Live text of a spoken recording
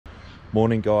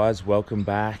Morning guys, welcome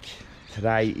back.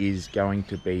 Today is going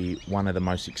to be one of the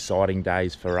most exciting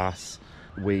days for us.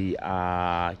 We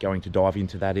are going to dive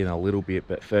into that in a little bit,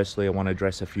 but firstly I want to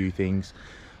address a few things.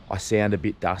 I sound a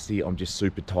bit dusty. I'm just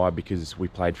super tired because we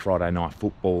played Friday night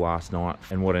football last night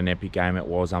and what an epic game it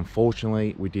was.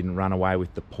 Unfortunately, we didn't run away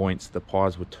with the points. The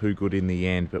Pies were too good in the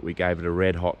end, but we gave it a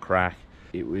red hot crack.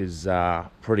 It was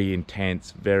pretty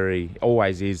intense,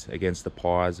 always is against the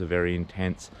Pies, a very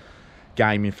intense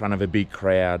game in front of a big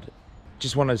crowd.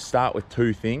 Just want to start with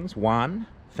two things. One,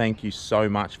 thank you so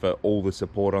much for all the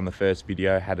support on the first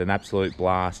video. Had an absolute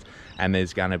blast, and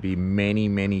there's going to be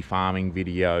many farming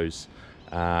videos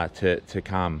to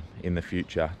come in the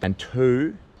future. And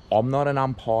two, I'm not an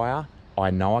umpire. I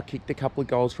know I kicked a couple of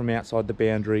goals from outside the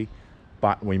boundary,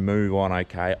 but we move on,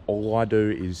 okay? All I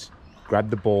do is grab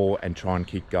the ball and try and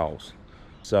kick goals.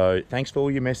 So thanks for all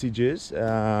your messages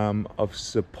of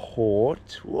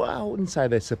support. Well, I wouldn't say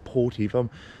they're supportive.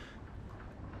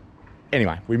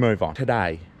 Anyway, we move on.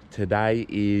 Today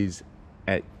is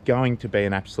going to be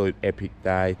an absolute epic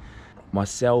day.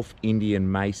 Myself, Indy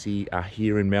and Macy are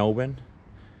here in Melbourne,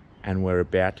 and we're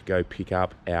about to go pick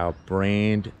up our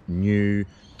brand new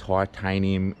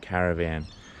Titanium Caravan.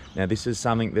 Now this is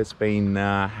something that's been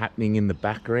happening in the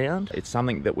background. It's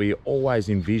something that we always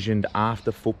envisioned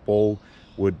after football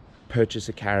would purchase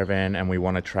a caravan and we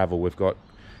want to travel. We've got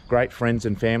great friends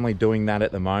and family doing that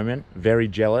at the moment. Very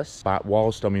jealous, but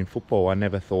whilst I'm in football, I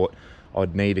never thought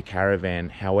I'd need a caravan.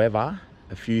 However,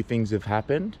 a few things have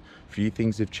happened, a few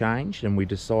things have changed, and we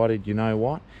decided, you know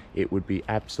what? It would be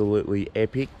absolutely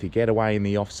epic to get away in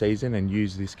the off season and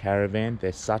use this caravan.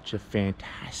 They're such a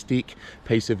fantastic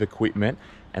piece of equipment,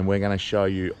 and we're going to show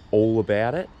you all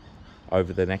about it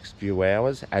over the next few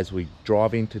hours as we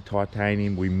drive into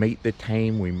Titanium. We meet the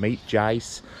team, we meet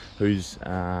Jace, who's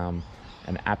an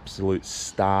absolute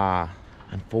star.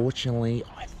 Unfortunately,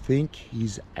 I think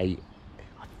he's an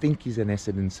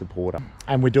Essendon supporter.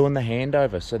 And we're doing the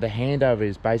handover. So the handover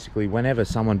is basically whenever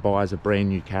someone buys a brand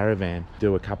new caravan,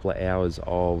 do a couple of hours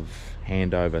of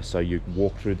handover. So you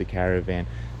walk through the caravan.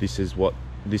 This is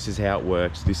how it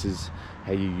works. This is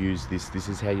how you use this. This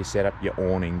is how you set up your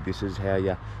awning. This is how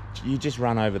you just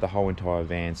run over the whole entire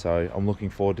van. So I'm looking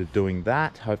forward to doing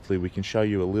that. Hopefully we can show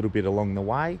you a little bit along the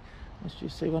way. Let's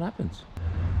just see what happens.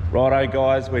 Righto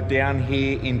guys, we're down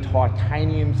here in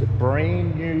Titanium's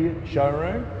brand new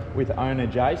showroom with owner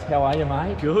Jace. How are you,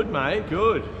 mate? Good, mate,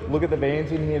 good. Look at the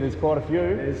vans in here, there's quite a few.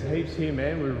 There's heaps here,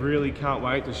 man. We really can't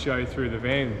wait to show you through the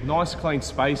van. Nice clean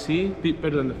space here, bit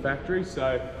better than the factory,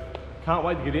 so can't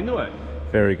wait to get into it.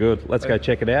 Very good. Let's go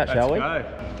check it out, shall we? Let's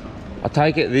go. I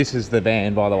take it this is the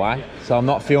van, by the way, so I'm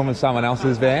not filming someone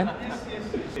else's van.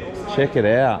 Check it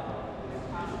out.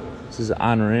 This is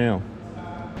unreal.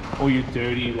 All your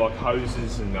dirty like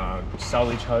hoses and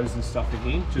silage hose and stuff in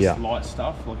here, just light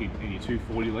stuff like in your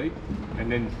 240 litre,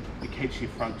 and then it keeps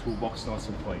your front toolbox nice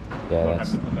and clean. Yeah,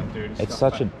 it's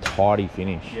such a tidy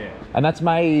finish. Yeah. And that's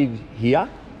made here?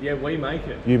 Yeah, we make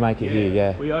it. You make it here,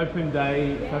 yeah. We opened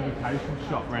a fabrication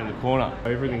shop around the corner.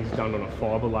 Everything's done on a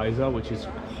fibre laser, which is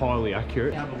highly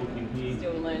accurate. Have a look in here.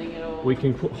 Still learning it all. We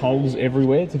can put holes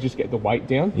everywhere to just get the weight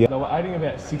down. Yeah. They were adding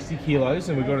about 60 kilos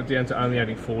and we got it down to only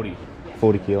adding 40.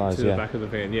 40 kilos, to the back of the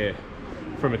van, yeah.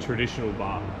 From a traditional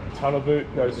bar. Tunnel boot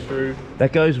goes through.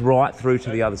 That goes right through to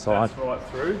the other side. That's right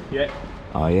through, yeah.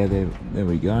 Oh yeah, there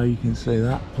we go. You can see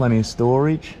that. Plenty of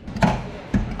storage.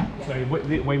 So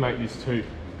we make this too.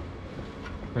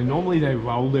 So normally they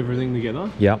rolled everything together.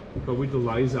 Yep. But with the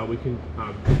laser, we can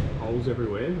put holes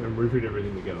everywhere and rivet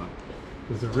everything together.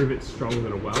 Because the rivet's stronger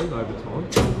than a weld over time.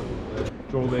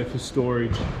 Draw there for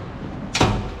storage.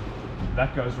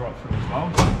 That goes right through as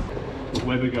well. The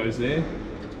Weber goes there.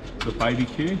 The baby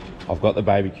Q. I've got the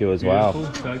baby Q as Beautiful.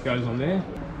 well. So that goes on there.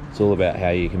 It's all about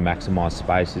how you can maximise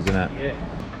space, isn't it? Yeah.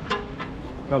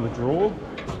 Another drawer.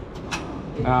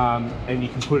 And you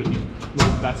can put it,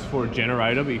 that's for a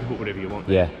generator, but you can put whatever you want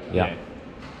there. Yeah.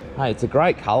 Hey, it's a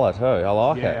great colour too. I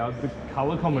like it. Yeah, the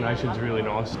colour combination's really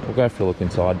nice. We'll go for a look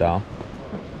inside, Dale.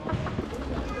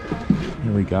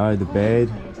 Here we go, the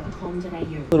bed.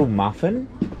 Little muffin.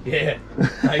 Yeah,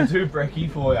 they do brekkie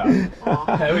for you.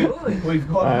 We've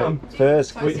got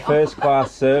first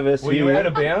class service. Were you out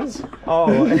of bounds?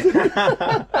 Oh.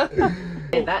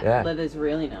 That leather's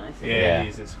really nice. Yeah, it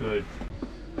is. It's good.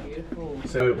 Beautiful.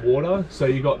 So water. So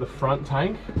you got the front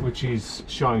tank, which is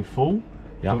showing full.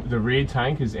 Yep. The rear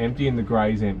tank is empty and the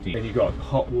grey is empty. And you got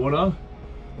hot water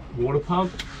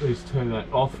pump. Please turn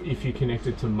that off if you're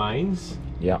connected to mains.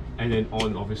 Yeah. And then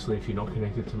on, obviously, if you're not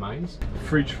connected to mains.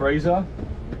 Fridge freezer.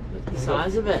 The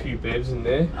size of A it. few beds in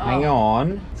there. Hang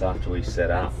on. It's after we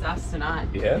set up. That's us tonight.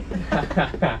 Yeah.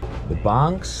 The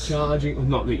bunks. Charging. Well,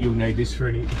 not that you'll need this for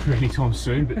any time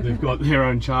soon, but they've got their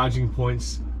own charging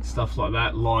points, stuff like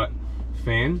that. Light,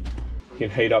 fan. You can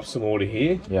heat up some water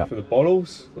here for the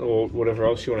bottles or whatever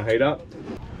else you want to heat up.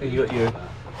 And you got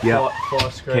your fly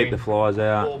screen. Keep the flies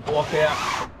out. All block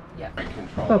out. Yep.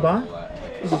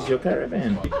 Bubba, this is your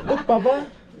caravan. Look, Bubba,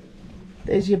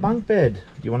 there's your bunk bed. Do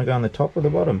you want to go on the top or the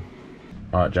bottom?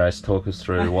 All right, Jace, talk us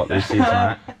through what this is,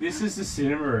 mate. This is the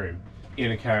cinema room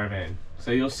in a caravan. So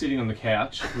you're sitting on the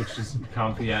couch, which is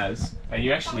comfy as, and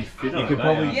you actually fit on it. You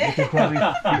could probably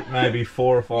fit maybe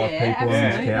 4 or 5 people on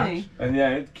this couch. And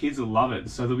yeah, kids will love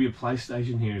it. So there'll be a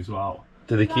PlayStation here as well.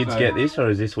 Do the kids get this, or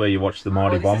is this where you watch the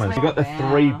Mighty Bombers? You've got the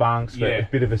 3 bunks, but a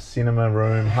bit of a cinema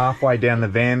room. Halfway down the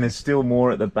van, there's still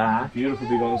more at the back. Beautiful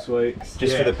big ensuite.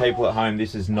 Just for the people at home,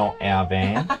 this is not our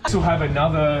van. This will have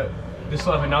another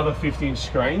 50-inch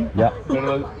screen. Yep.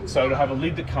 So it'll have a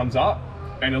lid that comes up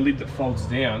and a lid that folds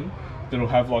down. That'll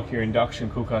have like your induction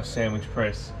cooker, sandwich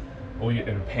press, or your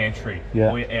pantry,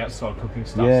 or your outside cooking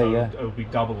stuff. It'll be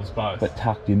double as both. But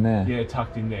tucked in there. Yeah,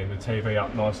 tucked in there. The TV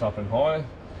up nice up and high.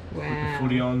 Wow. Put the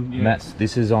footy on. Yeah. And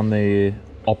this is on the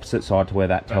opposite side to where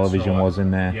that television was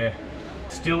in there. Yeah.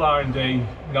 Still R&D.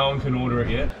 No one can order it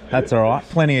yet. That's all right.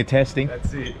 Plenty of testing.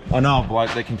 That's it. I know a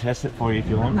bloke that can test it for you if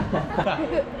you want.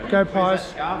 Go,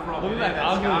 Pies.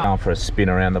 Going for a spin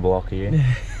around the block here.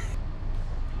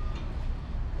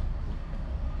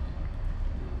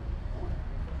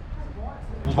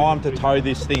 Time to tow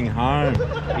this thing home.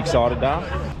 Excited, Dale?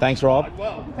 Thanks, Rob.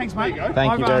 Thanks, mate.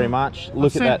 Thank you very much.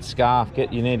 Look at that scarf.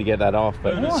 You need to get that off.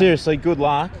 But seriously, good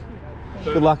luck.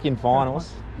 Good luck in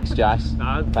finals. Thanks,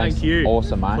 Jace. Thank you.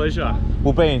 Awesome, mate. Pleasure.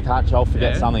 We'll be in touch. I'll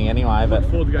forget something anyway. But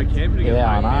Before to go camping together,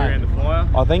 yeah, I know. around the fire.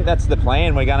 I think that's the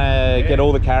plan. We're gonna get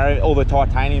all the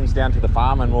titaniums down to the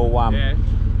farm, and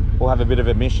we'll have a bit of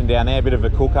a mission down there, a bit of a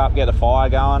cook up, get the fire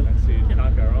going. That's it.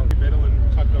 Can't go wrong. Metal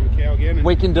and tuck it on the cow again.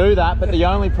 We can do that, but the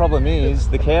only problem is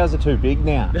the cows are too big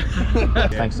now.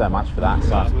 Thanks so much for that.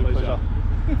 So Pleasure.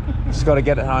 just got to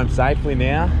get it home safely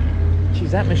now.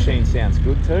 Geez, that machine sounds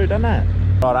good too, doesn't it?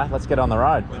 Righto, let's get on the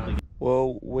road.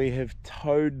 Well, we have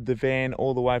towed the van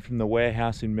all the way from the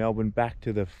warehouse in Melbourne back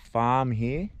to the farm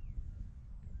here.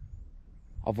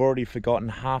 I've already forgotten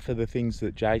half of the things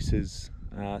that Jace has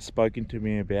spoken to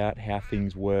me about, how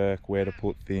things work, where to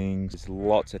put things. There's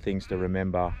lots of things to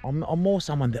remember. I'm more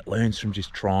someone that learns from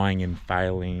just trying and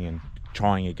failing and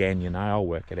trying again, you know. I'll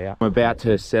work it out. I'm about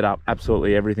to set up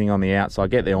absolutely everything on the outside,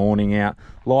 get the awning out,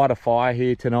 light a fire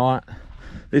here tonight.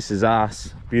 This is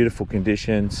us, beautiful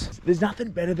conditions. There's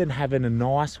nothing better than having a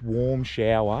nice warm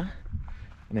shower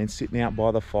and then sitting out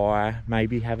by the fire,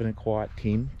 maybe having a quiet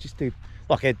tin, just to,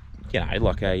 like a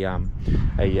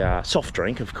soft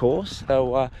drink, of course.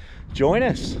 So join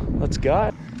us, let's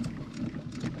go.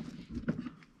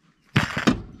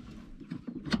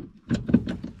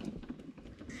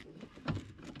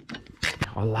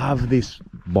 I love this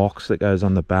box that goes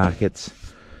on the back.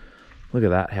 Look at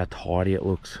that, how tidy it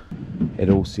looks. It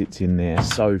all sits in there,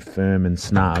 so firm and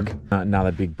snug.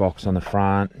 Another big box on the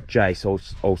front. Jace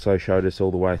also showed us all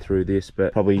the way through this,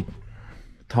 but probably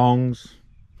tongs,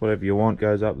 whatever you want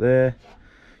goes up there.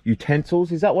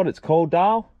 Utensils, is that what it's called,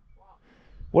 Dale?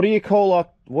 What do you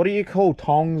call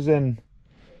tongs and...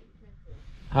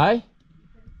 Hey?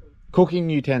 Cooking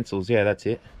utensils, yeah, that's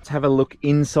it. Let's have a look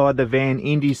inside the van.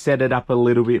 Indy's set it up a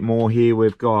little bit more here.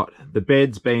 We've got the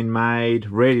bed's been made,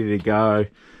 ready to go.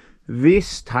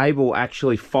 This table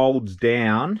actually folds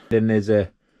down. Then there's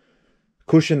a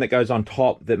cushion that goes on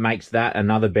top that makes that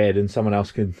another bed, and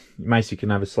Macy can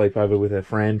have a sleepover with her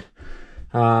friend.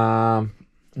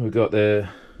 We've got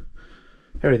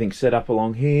everything set up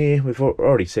along here. We've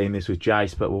already seen this with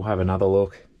Jace, but we'll have another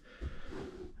look.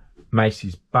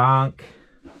 Macy's bunk.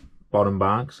 Bottom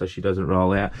bunk, so she doesn't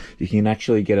roll out. You can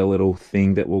actually get a little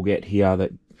thing that we'll get here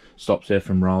that stops her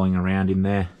from rolling around in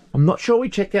there. I'm not sure we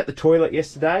checked out the toilet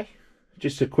yesterday.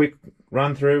 Just a quick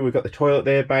run through. We've got the toilet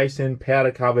there, basin,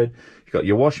 powder cupboard. You've got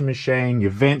your washing machine,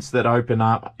 your vents that open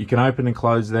up. You can open and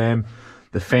close them.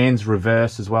 The fan's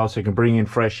reverse as well, so you can bring in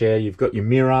fresh air. You've got your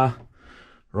mirror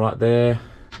right there.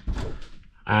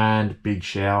 And big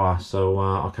shower. So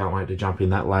I can't wait to jump in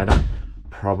that later.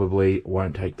 Probably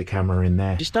won't take the camera in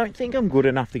there. Just don't think I'm good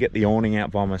enough to get the awning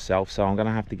out by myself, so I'm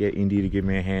gonna have to get Indy to give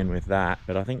me a hand with that.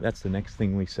 But I think that's the next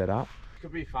thing we set up.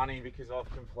 Could be funny because I've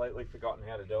completely forgotten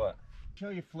how to do it.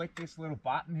 Sure, you flick this little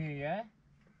button here, yeah?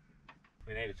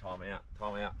 We need a timeout.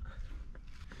 Timeout.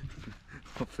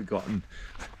 I've forgotten.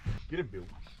 Get a bill.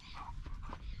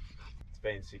 It's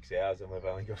been 6 hours and we've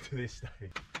only got to this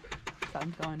stage.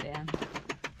 Sun's going down.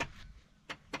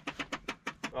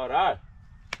 Righto.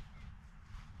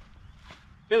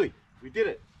 Billy, we did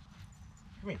it.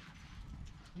 Come here.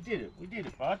 We did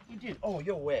it, bud. We did. Oh,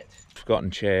 you're wet.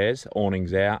 Forgotten chairs,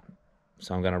 awnings out.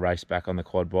 So I'm going to race back on the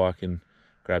quad bike and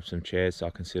grab some chairs so I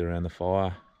can sit around the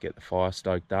fire, get the fire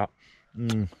stoked up.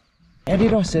 How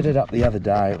did I set it up the other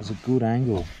day? It was a good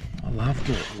angle. I loved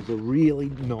it. It was a really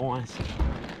nice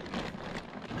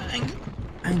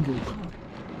angle.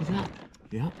 Is that?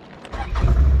 Yeah.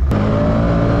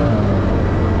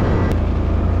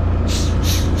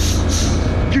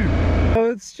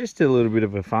 Well, it's just a little bit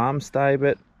of a farm stay,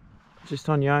 but just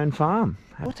on your own farm.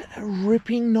 What a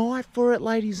ripping night for it,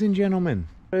 ladies and gentlemen.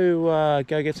 Go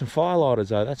get some firelighters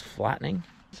though, that's flattening.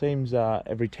 Seems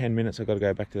every 10 minutes I've got to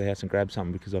go back to the house and grab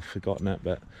something because I've forgotten it,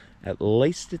 but at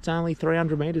least it's only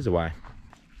 300 metres away.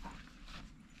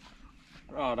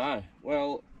 Righto,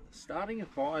 well, starting a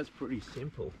fire is pretty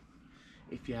simple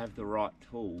if you have the right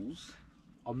tools.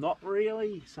 I'm not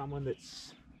really someone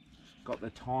that's got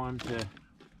the time to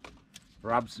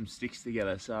rub some sticks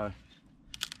together, so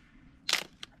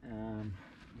I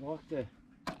like to,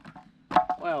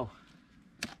 well,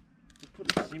 to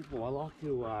put it simple, I like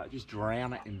to just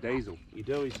drown it in diesel. What you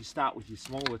do is you start with your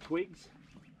smaller twigs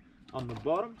on the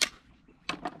bottom,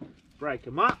 break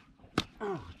them up.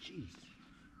 Oh, jeez.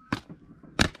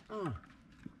 Oh.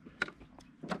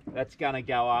 That's gonna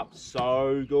go up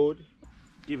so good.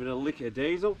 Give it a lick of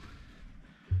diesel.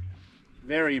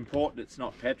 Very important it's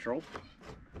not petrol.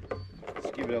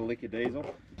 Just give it a lick of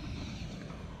diesel.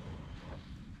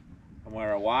 And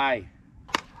we're away.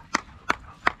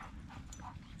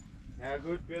 How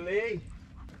good, Billy?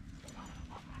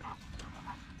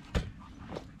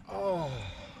 Oh.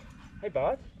 Hey,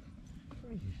 bud.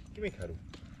 Give me a cuddle.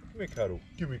 Give me a cuddle.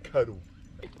 Give me a cuddle.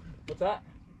 What's that?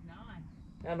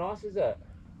 Nice. How nice is it?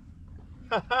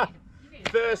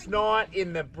 First night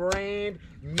in the brand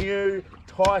new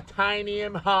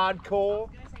Titanium Hardcore.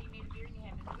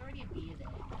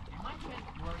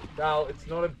 No, it's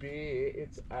not a beer,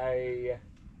 it's a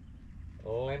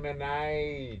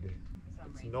lemonade.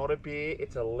 It's not a beer,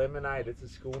 it's a lemonade. It's a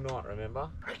school night, remember?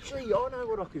 Actually, I know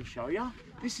what I can show you.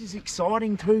 This is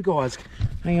exciting too, guys.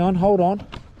 Hang on, hold on.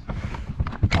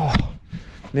 Oh,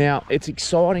 now, it's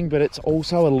exciting, but it's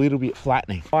also a little bit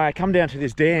flattening. I come down to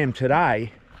this dam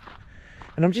today,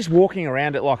 and I'm just walking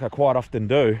around it like I quite often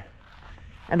do,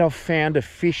 and I've found a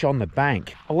fish on the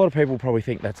bank. A lot of people probably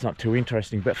think that's not too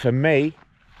interesting, but for me,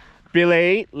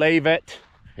 Billy, leave it.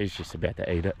 He's just about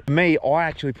to eat it. For me, I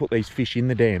actually put these fish in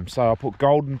the dam. So I put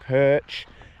golden perch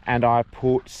and I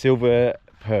put silver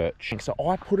perch. So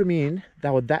I put them in, they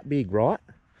were that big, right?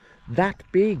 That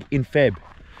big in Feb.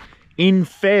 In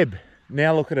Feb.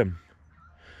 Now look at them.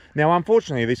 Now,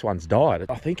 unfortunately, this one's died.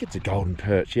 I think it's a golden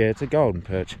perch. Yeah, it's a golden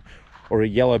perch or a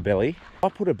yellow belly. I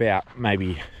put about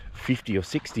maybe 50 or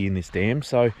 60 in this dam,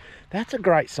 so that's a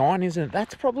great sign, isn't it?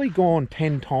 That's probably gone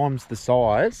 10 times the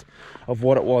size of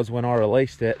what it was when I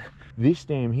released it. This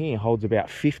dam here holds about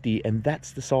 50, and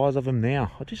that's the size of them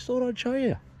now. I just thought I'd show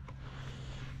you.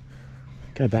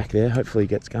 Go back there, hopefully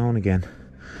it gets going again.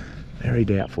 Very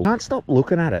doubtful. Can't stop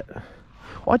looking at it.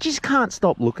 I just can't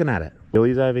stop looking at it.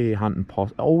 Billy's over here hunting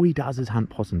possums. All he does is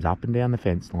hunt possums up and down the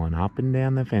fence line, up and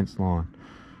down the fence line.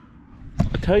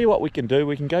 I'll tell you what we can do.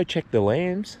 We can go check the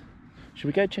lambs. Should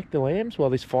we go check the lambs while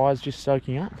this fire's just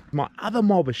soaking up? My other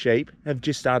mob of sheep have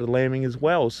just started lambing as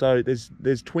well. So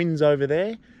there's twins over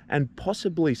there, and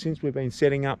possibly since we've been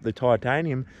setting up the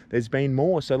titanium, there's been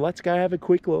more. So let's go have a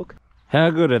quick look. How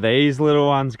good are these little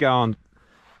ones going?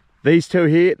 These two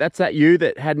here, that's that ewe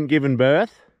that hadn't given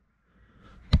birth.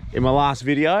 In my last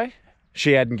video,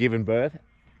 she hadn't given birth.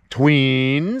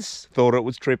 Twins. Thought it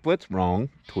was triplets. Wrong.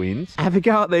 Twins. Have a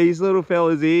go at these little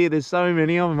fellas here. There's so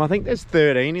many of them. I think there's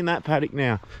 13 in that paddock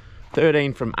now.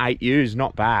 13 from 8 ewes.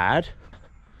 Not bad.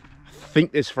 I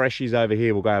think there's freshies over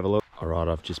here. We'll go have a look. All right,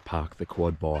 I've just parked the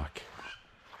quad bike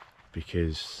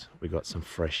because we got some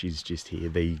freshies just here.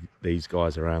 These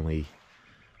guys are only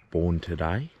born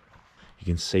today. You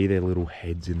can see their little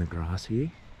heads in the grass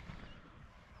here.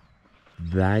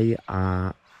 They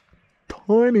are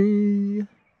tiny.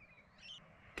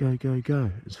 Go, go,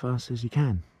 go, as fast as you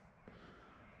can.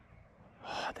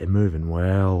 Oh, they're moving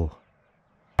well.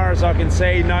 As far as I can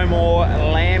see, no more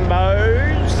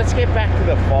Lambos. Let's get back to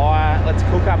the fire. Let's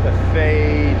cook up a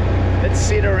feed. Let's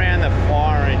sit around the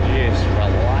fire and just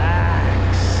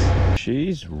relax.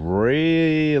 She's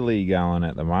really going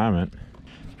at the moment.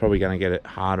 It's probably going to get it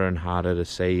harder and harder to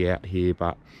see out here,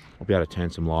 but I'll be able to turn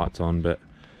some lights on. But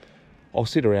I'll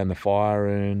sit around the fire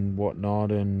and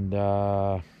whatnot and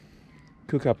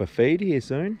cook up a feed here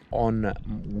soon. On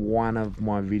one of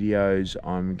my videos,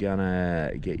 I'm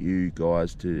gonna get you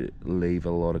guys to leave a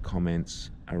lot of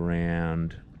comments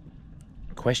around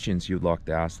questions you'd like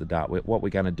to ask the dart. What we're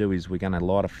gonna do is we're gonna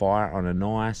light a fire on a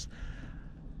nice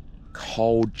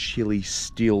cold, chilly,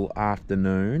 still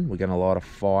afternoon. We're gonna light a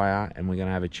fire and we're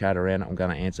gonna have a chat around it. I'm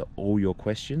gonna answer all your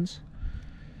questions.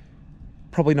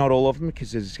 Probably not all of them,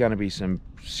 because there's going to be some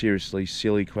seriously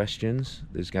silly questions.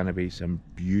 There's going to be some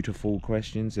beautiful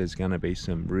questions. There's going to be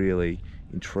some really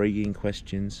intriguing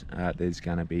questions. There's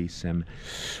going to be some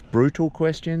brutal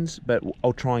questions, but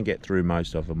I'll try and get through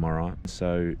most of them, all right?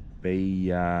 So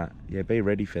be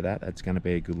ready for that. That's going to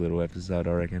be a good little episode,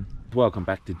 I reckon. Welcome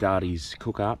back to Darty's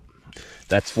Cook Up.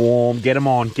 That's warm. Get them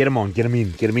on, get them on, get them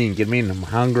in, get them in, get them in. I'm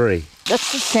hungry.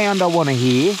 That's the sound I want to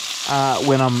hear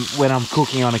when I'm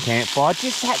cooking on a campfire.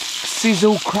 Just that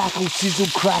sizzle, crackle.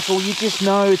 You just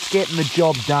know it's getting the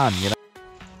job done, you know.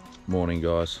 Morning,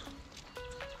 guys.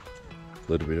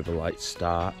 A little bit of a late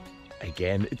start.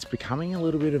 Again, it's becoming a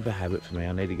little bit of a habit for me.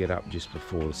 I need to get up just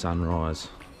before the sunrise,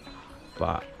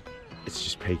 but it's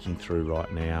just peeking through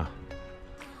right now.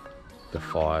 The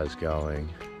fire's going.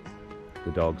 The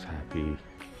dog's happy,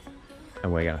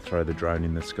 and we're going to throw the drone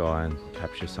in the sky and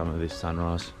capture some of this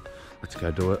sunrise. Let's go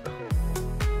do it.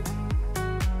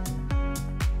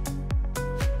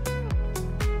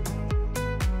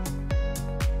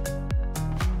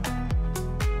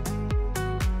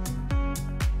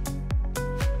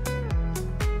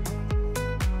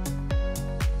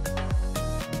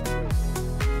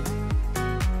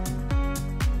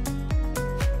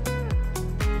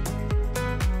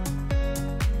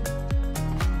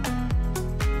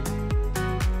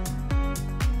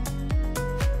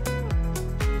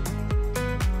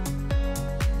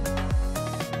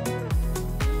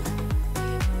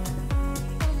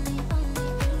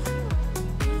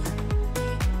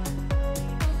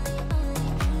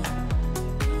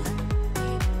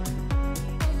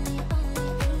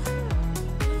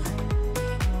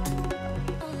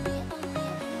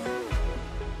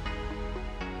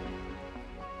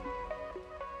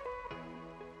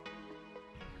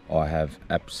 I have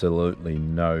absolutely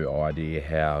no idea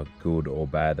how good or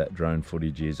bad that drone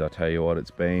footage is. I tell you what,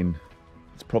 it's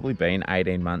probably been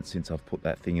 18 months since I've put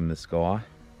that thing in the sky.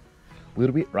 A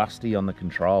little bit rusty on the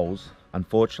controls.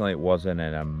 Unfortunately, it wasn't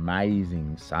an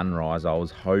amazing sunrise. I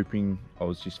was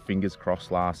just fingers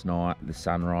crossed last night. The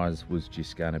sunrise was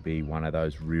just going to be one of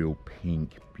those real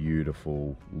pink,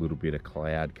 beautiful, little bit of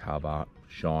cloud cover,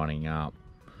 shining up,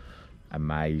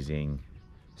 amazing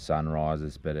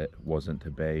sunrises, but it wasn't to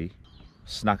be.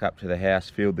 Snuck up to the house,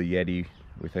 filled the Yeti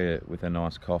with a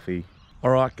nice coffee.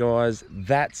 All right, guys,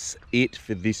 that's it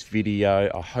for this video.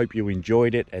 I hope you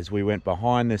enjoyed it as we went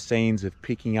behind the scenes of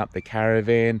picking up the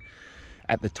caravan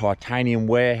at the Titanium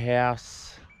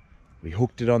warehouse. We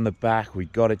hooked it on the back, we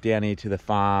got it down here to the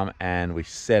farm, and we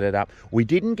set it up. We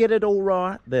didn't get it all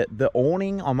right. The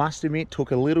awning, I must admit,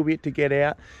 took a little bit to get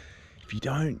out. If you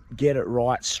don't get it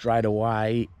right straight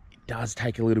away, does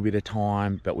take a little bit of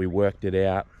time, but we worked it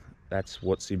out. That's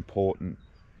what's important.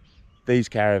 These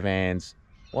caravans,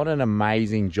 what an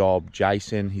amazing job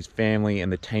Jason, his family,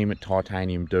 and the team at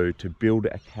Titanium do to build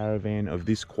a caravan of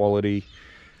this quality.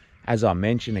 As I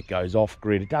mentioned, it goes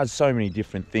off-grid. It does so many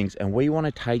different things, and we want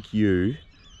to take you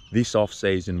this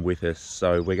off-season with us.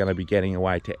 So we're going to be getting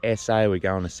away to SA. We're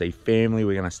going to see family.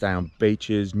 We're going to stay on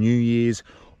beaches, New Year's,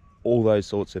 all those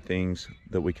sorts of things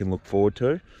that we can look forward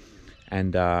to.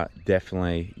 And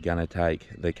definitely gonna take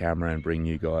the camera and bring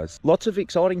you guys lots of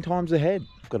exciting times ahead.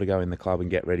 I've got to go in the club and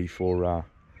get ready for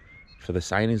the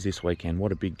Saners this weekend.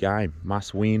 What a big game,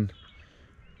 must win.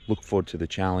 Look forward to the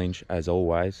challenge as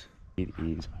always. It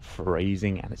is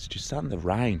freezing and it's just starting to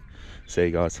rain. See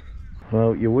you guys.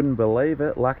 Well, you wouldn't believe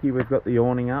it. Lucky we've got the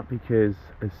awning up, because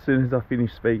as soon as I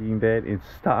finished speaking that, it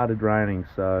started raining.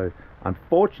 So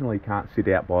unfortunately can't sit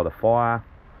out by the fire.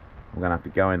 I'm gonna have to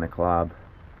go in the club,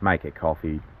 make a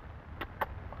coffee,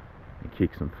 and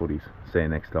kick some footies. See you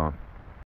next time.